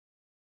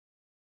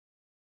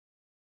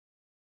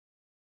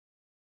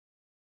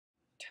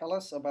tell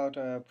us about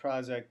a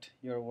project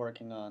you're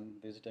working on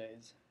these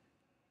days.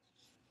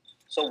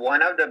 So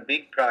one of the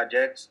big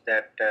projects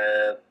that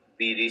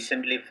we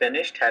recently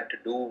finished had to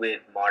do with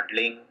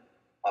modeling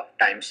of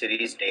time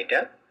series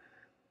data.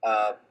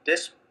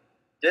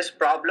 This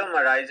problem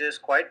arises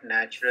quite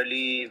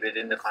naturally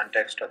within the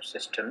context of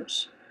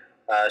systems.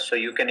 So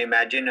you can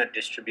imagine a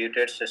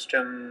distributed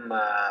system,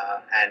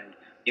 and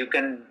you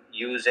can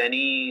use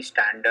any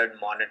standard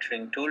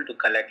monitoring tool to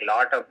collect a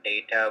lot of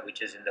data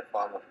which is in the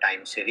form of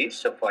time series.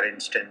 So for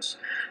instance,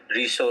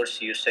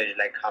 resource usage,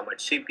 like how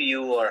much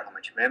CPU or how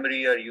much memory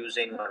you're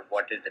using or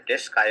what is the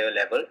disk IO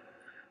level.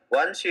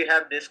 Once you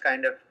have this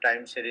kind of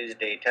time series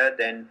data,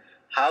 then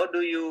how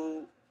do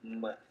you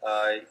mm,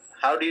 uh,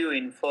 how do you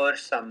infer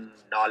some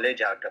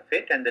knowledge out of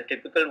it? And the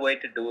typical way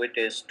to do it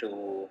is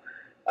to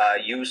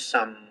use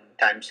some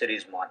time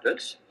series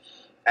models.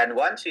 And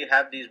once you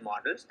have these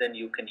models, then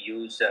you can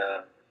use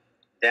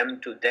them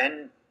to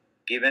then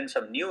given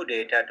some new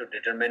data to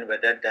determine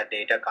whether that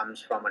data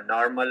comes from a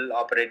normal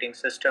operating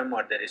system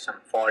or there is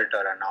some fault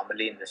or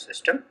anomaly in the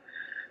system.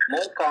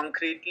 More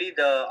concretely,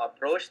 the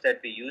approach that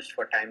we used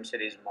for time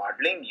series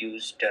modeling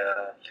used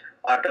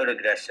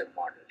autoregressive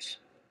models.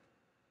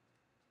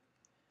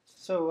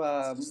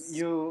 So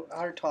you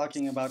are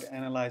talking about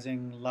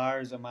analyzing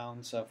large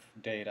amounts of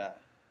data.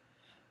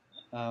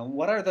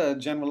 What are the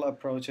general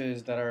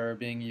approaches that are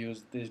being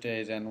used these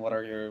days, and what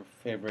are your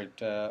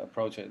favorite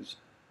approaches?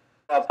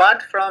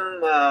 Apart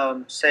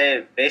from,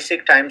 say,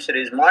 basic time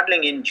series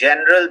modeling, in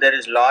general, there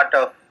is a lot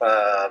of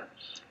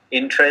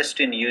interest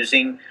in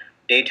using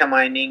data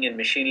mining and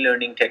machine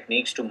learning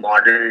techniques to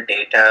model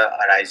data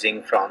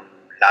arising from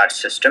large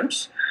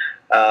systems.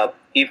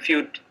 If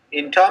you,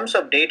 in terms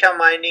of data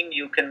mining,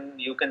 you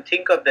can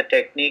think of the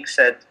techniques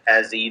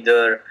as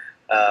either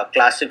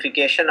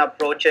classification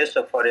approaches.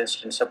 So, for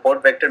instance,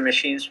 support vector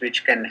machines,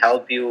 which can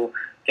help you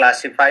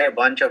classify a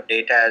bunch of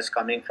data as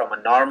coming from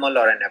a normal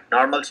or an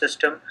abnormal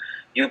system.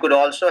 You could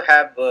also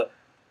have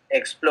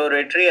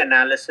exploratory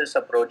analysis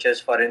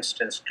approaches, for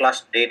instance,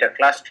 data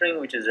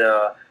clustering, which is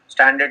a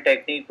standard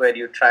technique where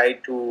you try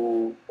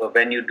to,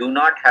 when you do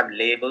not have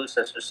labels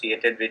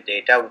associated with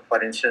data,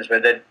 for instance,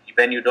 whether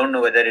when you don't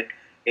know whether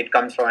it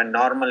comes from a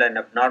normal and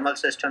abnormal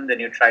system, then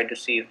you try to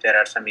see if there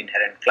are some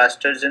inherent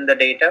clusters in the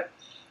data.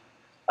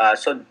 Uh,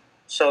 so,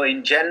 so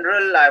in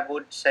general, I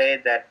would say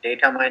that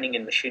data mining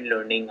and machine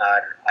learning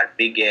are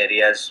big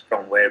areas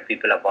from where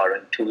people are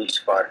borrowing tools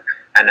for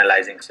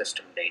analyzing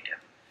system data.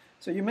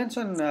 So you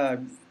mentioned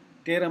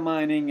data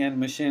mining and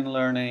machine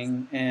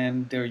learning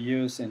and their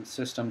use in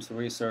systems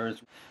research.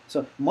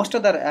 So most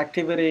of that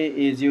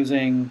activity is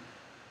using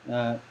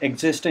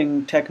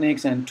existing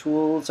techniques and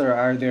tools, or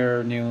are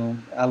there new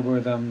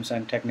algorithms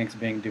and techniques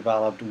being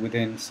developed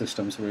within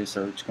systems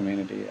research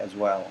community as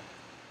well?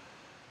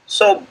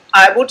 So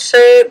I would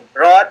say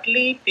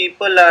broadly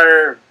people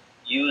are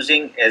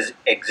using as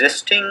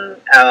existing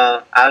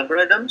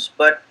algorithms,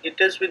 but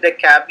it is with the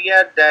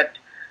caveat that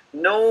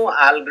no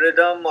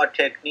algorithm or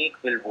technique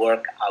will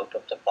work out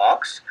of the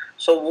box.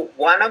 So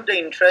one of the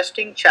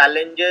interesting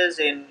challenges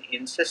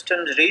in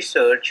systems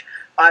research,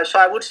 so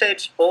I would say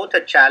it's both a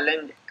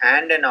challenge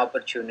and an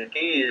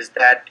opportunity, is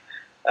that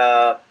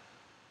uh,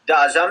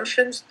 the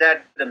assumptions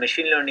that the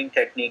machine learning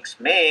techniques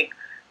make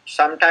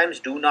sometimes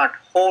do not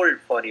hold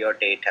for your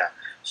data.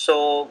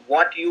 So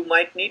what you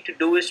might need to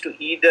do is to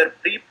either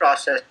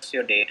pre-process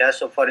your data.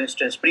 So for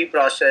instance,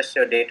 pre-process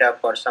your data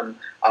for some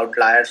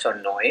outliers or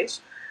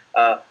noise,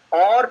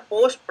 or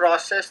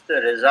post-process the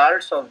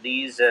results of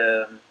these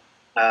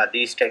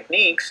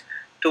techniques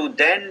to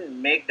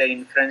then make the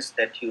inference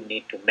that you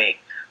need to make.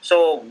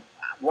 So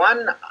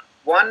one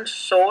one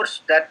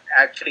source that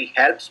actually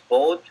helps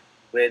both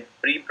with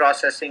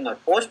pre-processing or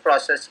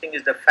post-processing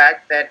is the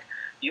fact that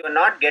you are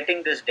not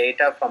getting this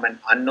data from an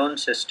unknown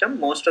system.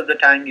 Most of the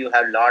time, you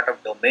have a lot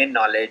of domain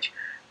knowledge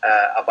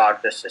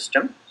about the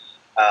system.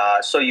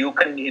 So you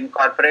can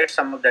incorporate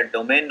some of that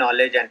domain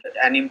knowledge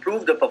and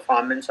improve the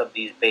performance of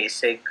these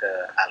basic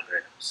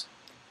algorithms.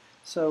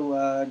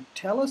 So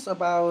tell us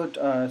about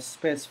a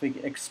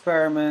specific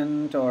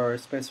experiment or a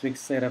specific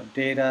set of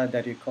data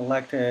that you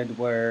collected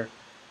where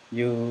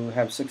you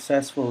have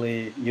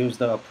successfully used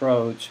the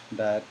approach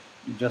that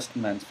you just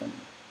mentioned.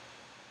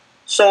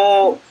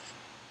 So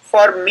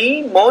for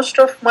me, most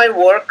of my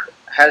work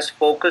has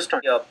focused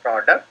on a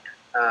product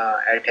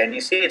at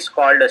NEC. It's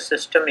called a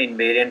system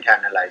invariant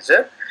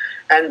analyzer.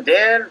 And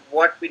there,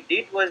 what we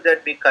did was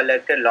that we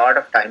collected a lot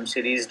of time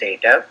series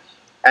data.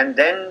 And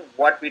then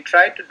what we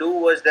tried to do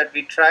was that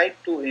we tried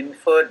to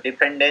infer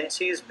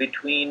dependencies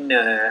between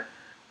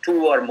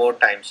two or more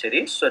time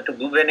series. So to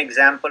give an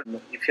example,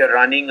 if you're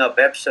running a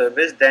web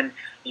service, then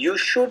you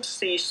should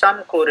see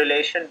some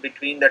correlation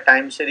between the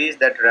time series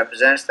that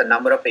represents the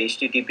number of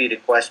HTTP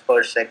requests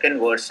per second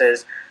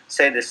versus,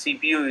 say, the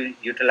CPU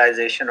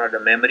utilization or the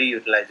memory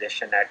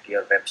utilization at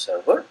your web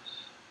server.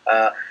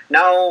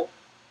 Now,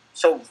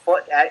 so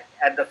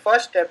at the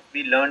first step,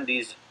 we learned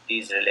these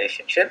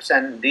relationships,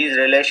 and these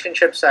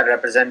relationships are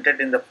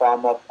represented in the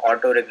form of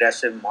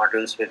autoregressive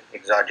models with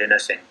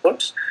exogenous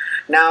inputs.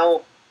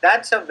 Now,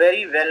 that's a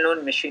very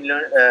well-known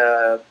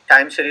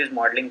time series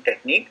modeling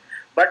technique.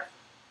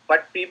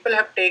 But people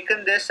have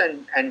taken this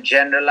and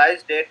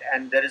generalized it,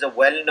 and there is a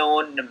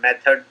well-known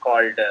method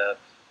called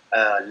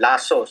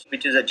lasso,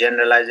 which is a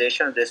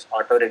generalization of this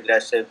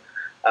autoregressive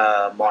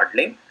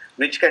modeling,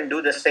 which can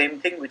do the same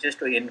thing, which is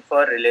to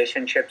infer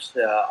relationships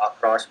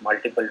across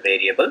multiple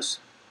variables.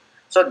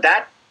 So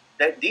that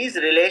these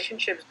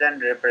relationships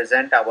then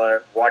represent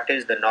what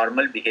is the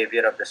normal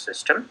behavior of the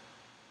system.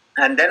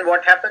 And then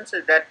what happens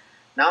is that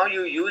now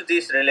you use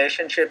these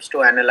relationships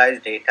to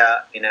analyze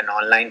data in an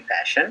online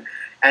fashion.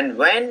 And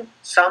when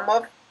some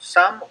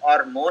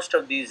or most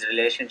of these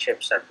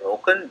relationships are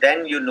broken,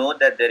 then you know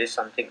that there is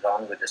something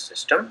wrong with the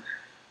system.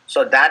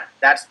 So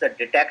that's the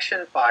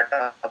detection part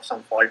of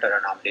some fault or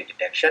anomaly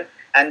detection.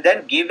 And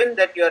then given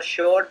that you're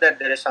sure that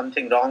there is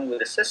something wrong with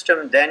the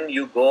system, then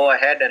you go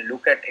ahead and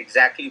look at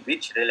exactly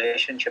which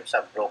relationships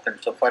are broken.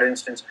 So for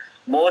instance,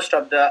 most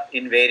of the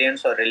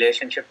invariants or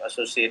relationship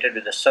associated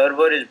with the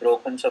server is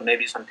broken, so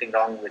maybe something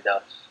wrong with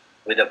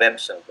the web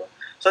server.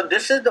 So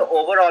this is the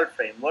overall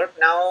framework.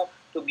 Now,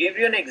 to give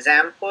you an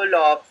example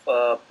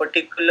of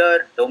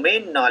particular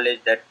domain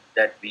knowledge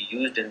that we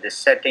used in this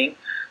setting.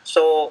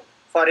 So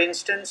for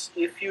instance,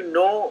 if you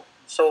know,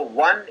 so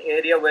one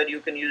area where you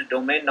can use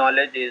domain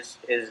knowledge is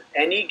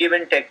any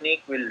given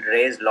technique will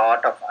raise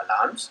lot of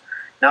alarms.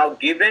 Now,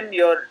 given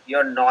your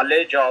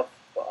knowledge of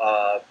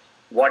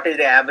what is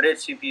the average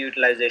CPU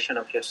utilization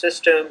of your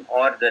system,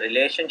 or the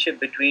relationship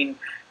between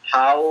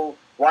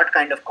what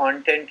kind of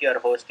content you're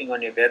hosting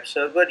on your web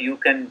server, you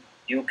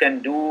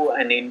can do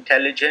an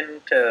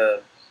intelligent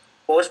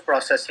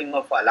post-processing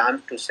of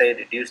alarms to say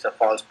reduce the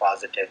false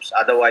positives.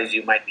 Otherwise,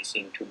 you might be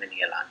seeing too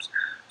many alarms.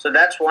 So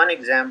that's one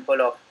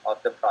example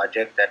of the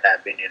project that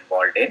I've been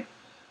involved in.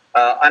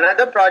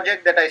 Another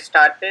project that I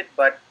started,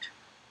 but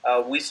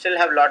we still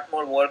have a lot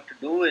more work to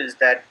do, is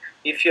that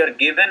if you're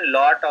given a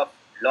lot of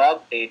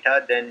log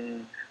data,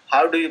 then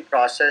how do you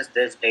process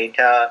this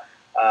data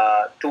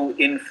to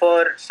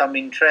infer some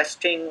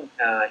interesting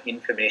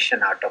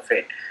information out of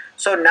it?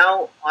 So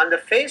now, on the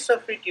face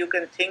of it, you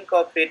can think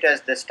of it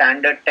as the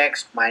standard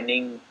text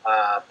mining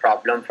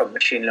problem from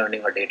machine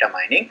learning or data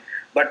mining.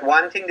 But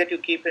one thing that you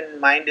keep in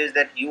mind is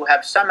that you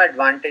have some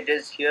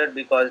advantages here,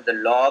 because the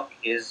log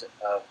is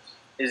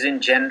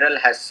in general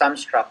has some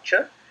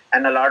structure,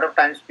 and a lot of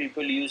times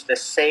people use the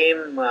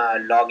same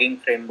logging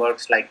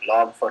frameworks like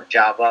log for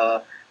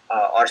Java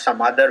or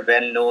some other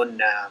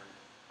well-known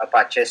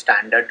Apache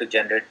standard to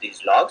generate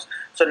these logs.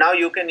 So now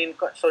you can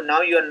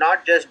now you're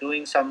not just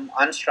doing some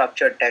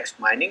unstructured text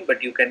mining,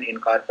 but you can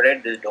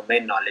incorporate this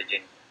domain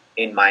knowledge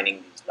in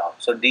mining these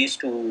logs. So these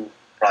two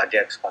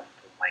projects come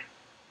to mind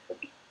for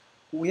me.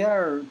 We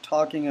are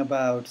talking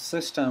about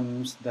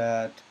systems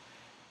that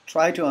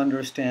try to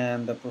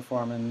understand the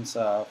performance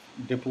of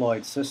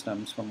deployed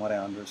systems, from what I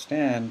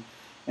understand.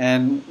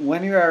 And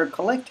when you are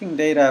collecting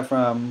data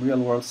from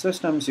real-world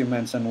systems, you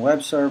mentioned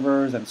web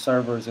servers and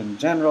servers in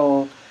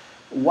general.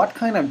 What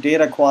kind of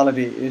data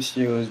quality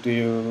issues do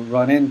you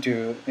run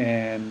into,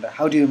 and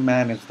how do you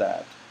manage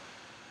that?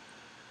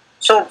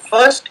 So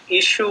first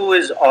issue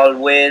is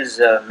always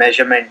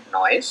measurement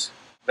noise.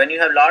 When you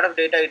have a lot of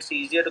data, it's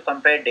easier to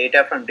compare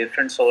data from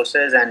different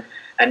sources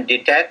and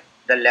detect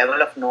the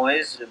level of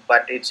noise,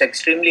 but it's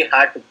extremely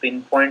hard to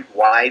pinpoint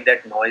why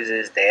that noise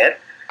is there.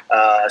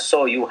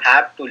 So you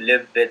have to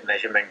live with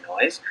measurement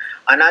noise.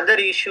 Another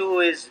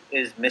issue is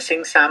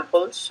missing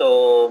samples.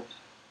 So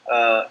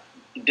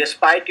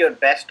despite your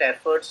best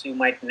efforts, you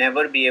might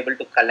never be able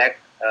to collect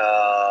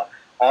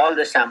all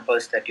the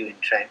samples that you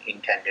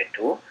intended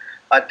to.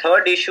 A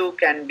third issue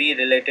can be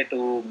related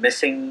to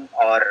missing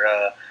or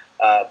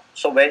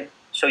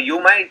so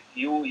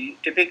you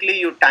typically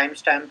you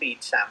timestamp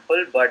each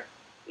sample, but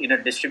in a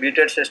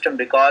distributed system,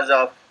 because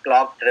of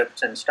clock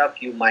drifts and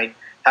stuff, you might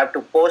have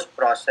to post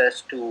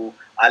process to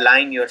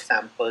align your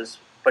samples,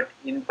 but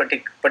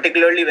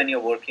particularly when you're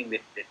working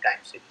with the time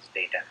series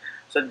data.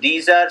 So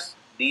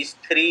these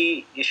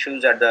three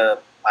issues are the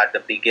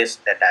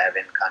biggest that I have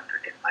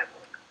encountered in my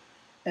work.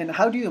 And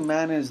how do you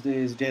manage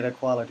these data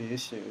quality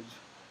issues?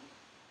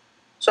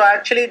 So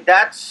actually,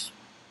 that's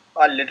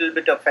a little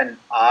bit of an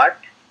art.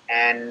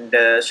 And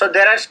so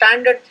there are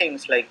standard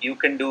things like you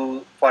can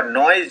do for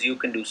noise, you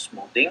can do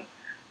smoothing.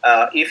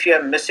 If you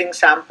have missing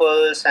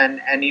samples,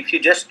 and if you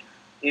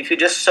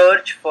just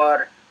search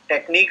for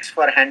techniques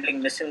for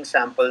handling missing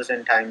samples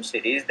in time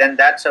series, then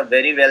that's a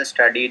very well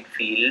studied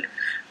field.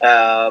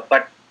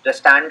 But the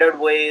standard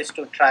way is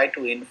to try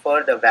to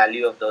infer the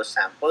value of those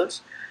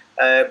samples.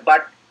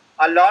 But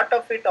a lot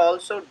of it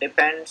also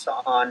depends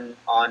on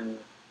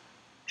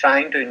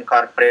trying to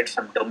incorporate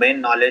some domain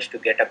knowledge to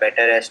get a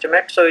better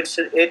estimate. So it's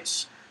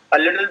a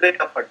little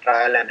bit of a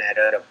trial and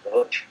error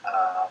approach,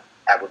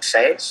 I would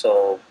say.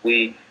 So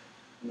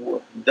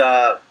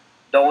the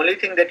only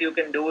thing that you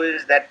can do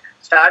is that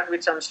start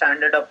with some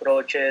standard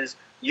approaches,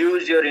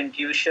 use your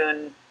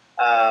intuition,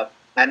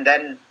 and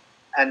then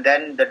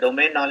the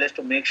domain knowledge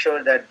to make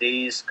sure that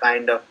these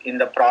kind of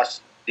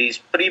these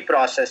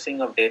pre-processing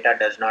of data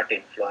does not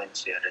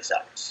influence your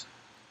results.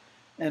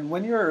 And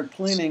when you're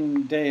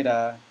cleaning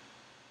data,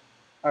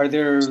 are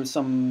there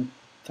some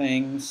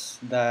things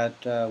that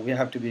we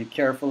have to be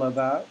careful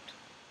about?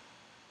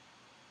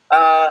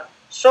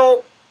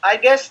 So I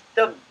guess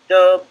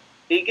the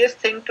biggest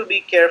thing to be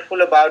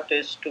careful about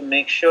is to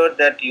make sure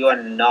that you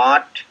are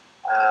not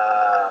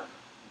uh,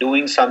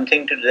 doing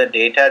something to the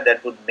data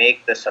that would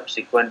make the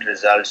subsequent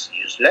results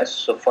useless.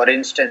 So, for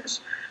instance,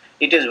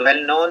 it is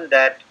well known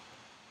that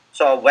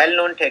a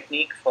well-known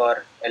technique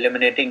for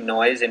eliminating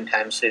noise in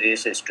time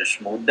series is to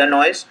smooth the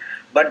noise.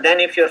 But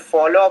then, if your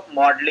follow-up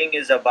modeling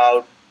is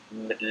about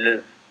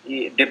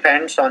it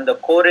depends on the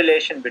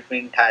correlation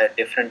between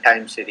different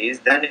time series,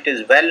 then it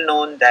is well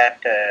known that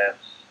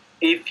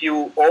if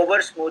you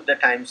over smooth the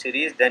time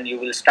series, then you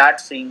will start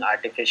seeing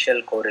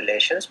artificial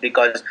correlations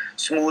because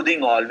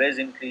smoothing always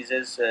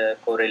increases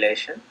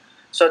correlation.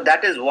 So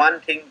that is one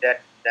thing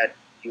that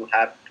you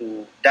have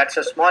to. That's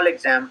a small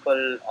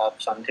example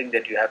of something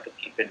that you have to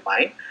keep in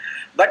mind.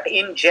 But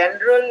in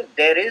general,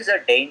 there is a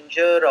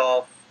danger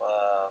of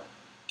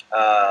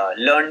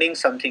learning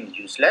something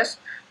useless,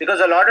 because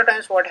a lot of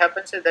times what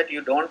happens is that you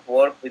don't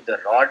work with the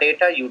raw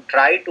data, you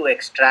try to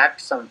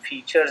extract some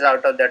features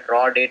out of that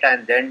raw data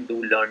and then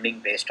do learning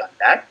based on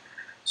that.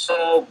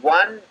 So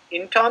one,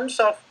 in terms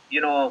of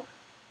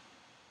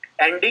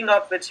ending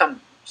up with some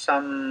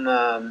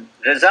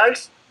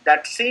results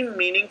that seem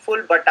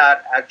meaningful but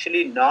are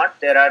actually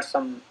not. There are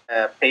some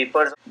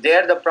papers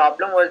there. The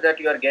problem was that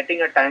you are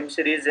getting a time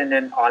series in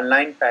an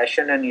online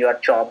fashion and you are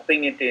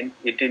chopping it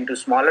into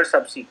smaller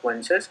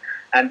subsequences,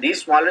 and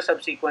these smaller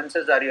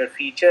subsequences are your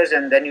features,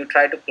 and then you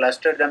try to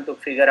cluster them to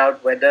figure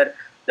out whether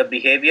the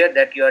behavior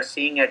that you are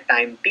seeing at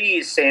time t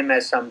is same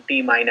as some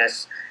t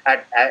minus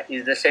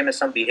is the same as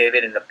some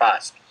behavior in the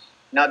past.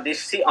 Now,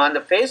 this, on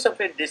the face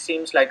of it, this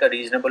seems like a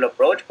reasonable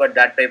approach, but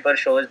that paper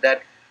shows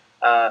that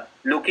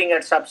looking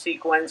at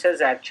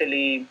subsequences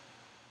actually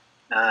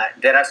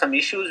there are some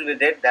issues with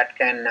it that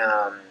can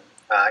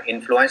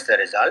influence the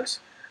results.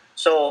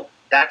 So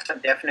that's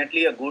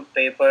definitely a good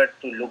paper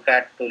to look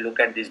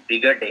at these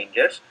bigger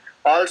dangers.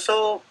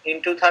 Also,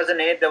 in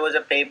 2008, there was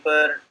a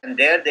paper, and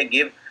there they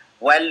give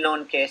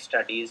well-known case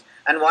studies.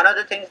 And one of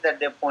the things that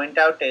they point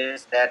out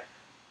is that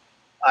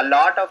a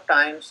lot of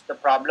times the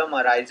problem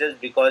arises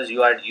because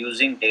you are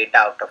using data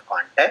out of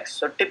context.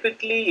 So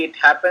typically it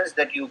happens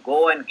that you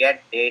go and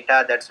get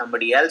data that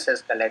somebody else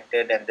has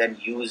collected and then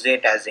use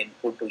it as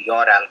input to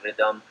your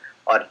algorithm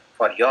or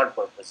for your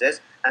purposes.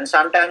 And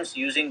sometimes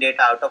using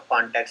data out of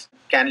context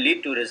can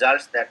lead to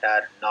results that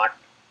are not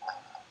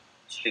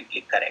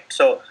strictly correct.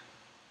 So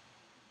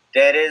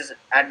there is,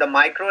 at the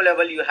micro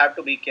level, you have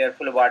to be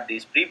careful about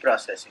these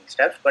pre-processing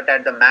steps, but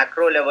at the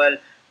macro level,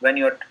 when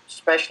you're,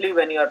 especially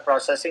when you're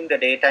processing the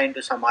data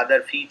into some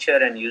other feature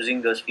and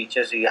using those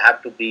features, you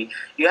have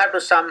to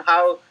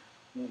somehow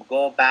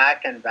go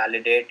back and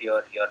validate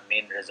your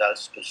main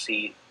results to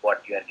see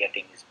what you are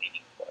getting is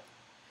meaningful.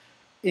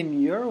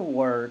 In your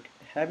work,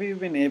 have you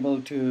been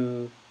able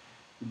to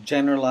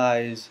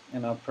generalize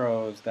an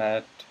approach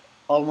that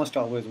almost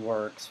always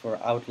works for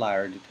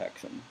outlier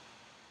detection?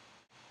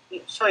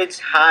 So it's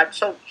hard.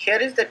 So here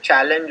is the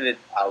challenge with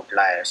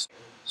outliers.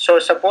 So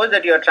suppose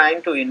that you are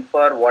trying to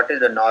infer what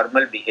is the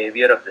normal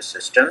behavior of the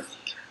system.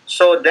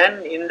 So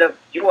then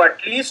you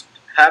at least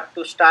have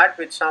to start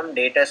with some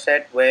data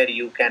set where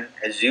you can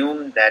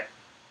assume that.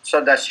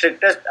 So the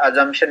strictest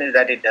assumption is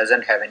that it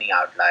doesn't have any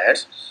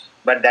outliers,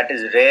 but that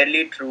is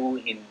rarely true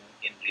in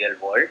real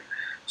world.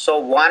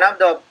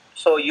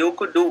 So you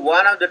could do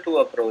one of the two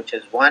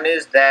approaches. One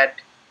is that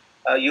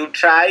you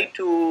try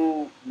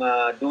to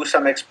do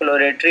some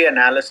exploratory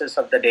analysis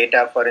of the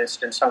data, for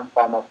instance, some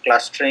form of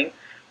clustering,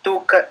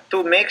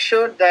 to make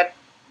sure that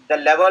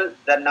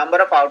the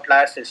number of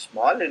outliers is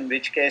small, in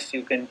which case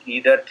you can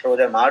either throw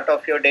them out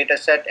of your data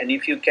set, and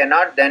if you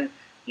cannot, then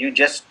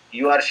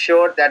you are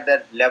sure that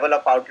the level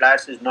of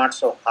outliers is not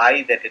so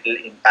high that it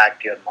will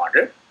impact your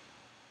model.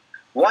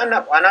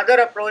 Another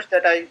approach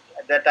that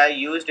I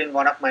used in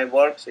one of my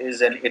works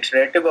is an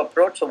iterative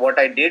approach. So what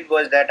I did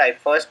was that I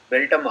first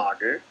built a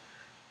model,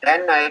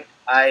 then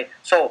I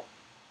so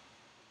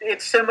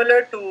it's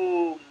similar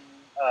to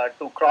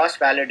cross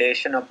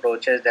validation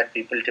approaches that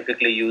people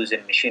typically use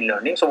in machine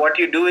learning. So what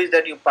you do is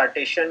that you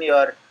partition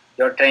your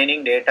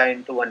training data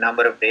into a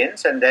number of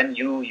bins, and then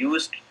you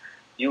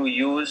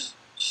use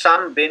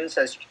some bins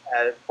as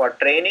for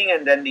training,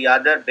 and then the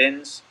other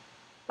bins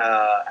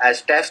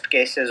as test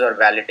cases or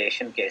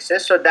validation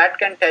cases. So that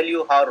can tell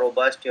you how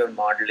robust your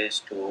model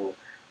is to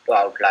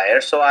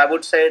outliers. So I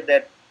would say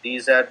that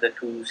these are the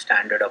two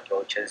standard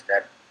approaches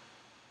that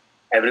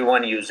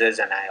everyone uses,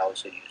 and I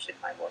also use in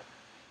my work.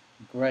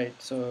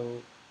 Great.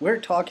 So we're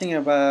talking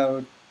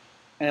about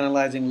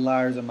analyzing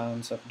large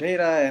amounts of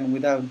data, and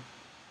without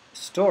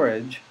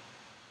storage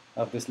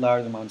of these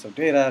large amounts of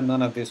data,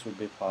 none of this would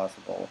be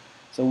possible.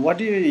 So what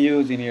do you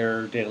use in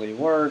your daily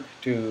work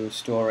to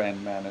store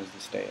and manage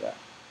this data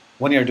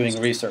when you're doing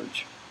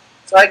research?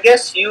 So I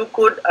guess you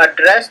could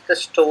address the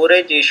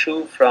storage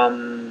issue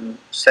from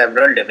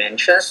several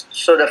dimensions.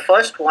 So the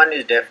first one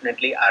is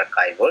definitely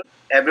archival.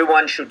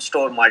 everyone should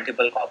store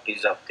multiple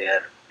copies of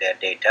their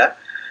data.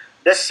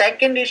 The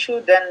second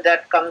issue then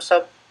that comes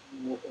up,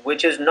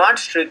 which is not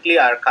strictly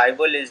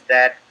archival, is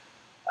that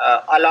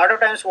a lot of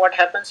times what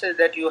happens is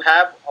that you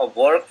have a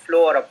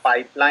workflow or a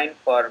pipeline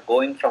for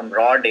going from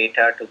raw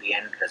data to the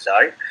end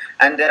result,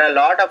 and there is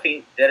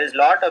a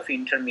lot of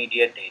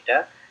intermediate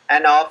data,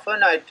 and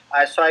often I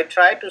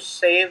try to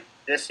save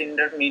this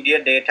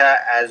intermediate data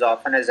as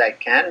often as I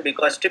can,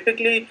 because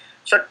typically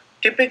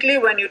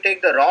when you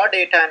take the raw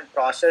data and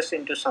process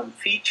into some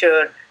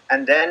feature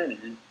and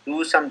then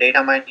do some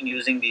data mining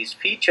using these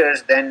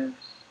features, then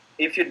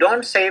if you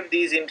don't save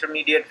these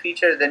intermediate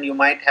features, then you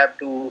might have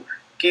to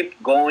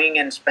keep going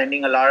and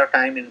spending a lot of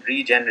time in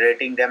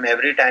regenerating them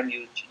every time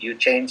you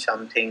change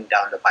something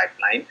down the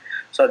pipeline.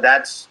 So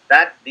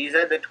these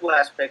are the two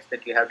aspects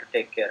that you have to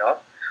take care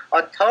of.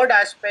 A third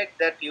aspect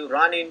that you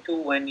run into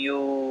when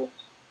you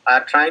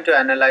are trying to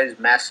analyze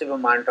massive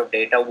amount of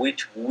data,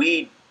 which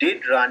we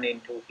did run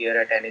into here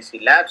at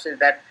NEC Labs, is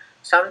that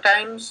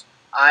sometimes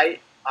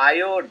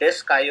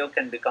disk IO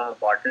can become a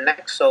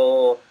bottleneck.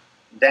 So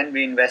then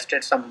we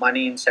invested some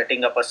money in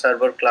setting up a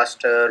server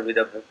cluster with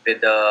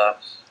a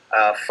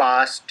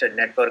fast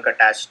network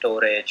attached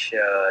storage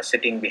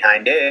sitting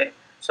behind it,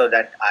 so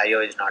that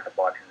IO is not a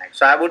bottleneck.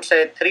 So I would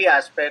say three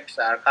aspects: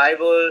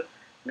 archival,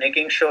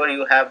 making sure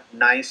you have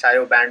nice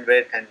IO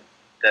bandwidth, and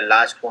the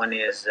last one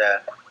is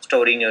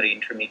storing your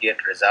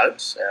intermediate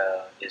results.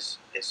 Is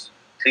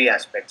three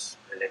aspects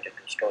related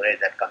to storage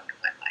that come to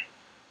my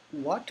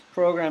mind. What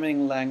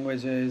programming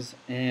languages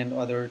and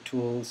other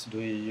tools do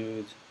you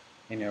use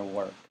in your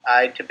work?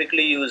 I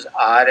typically use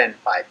R and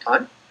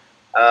Python.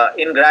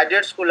 In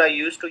graduate school, I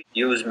used to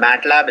use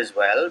MATLAB as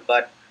well,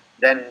 but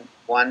then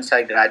once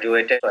I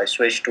graduated, so I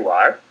switched to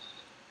R.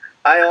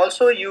 I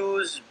also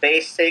use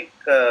basic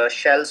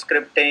shell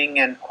scripting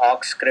and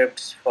awk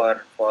scripts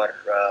for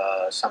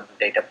some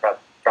data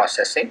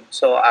processing.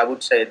 So I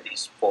would say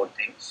these four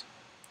things.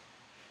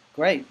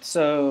 Great.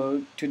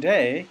 So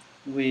today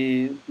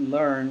we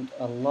learned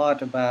a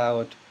lot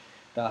about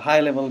the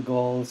high-level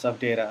goals of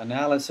data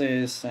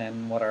analysis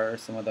and what are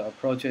some of the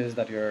approaches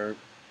that you're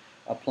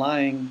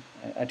applying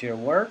at your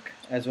work,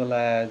 as well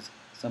as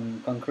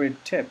some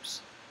concrete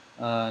tips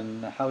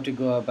on how to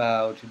go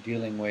about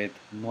dealing with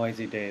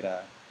noisy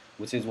data,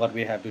 which is what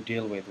we have to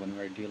deal with when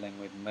we're dealing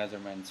with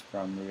measurements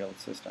from real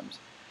systems.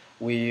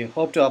 We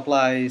hope to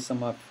apply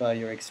some of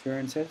your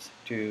experiences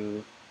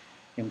to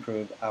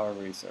improve our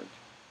research.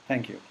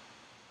 Thank you.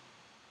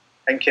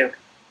 Thank you.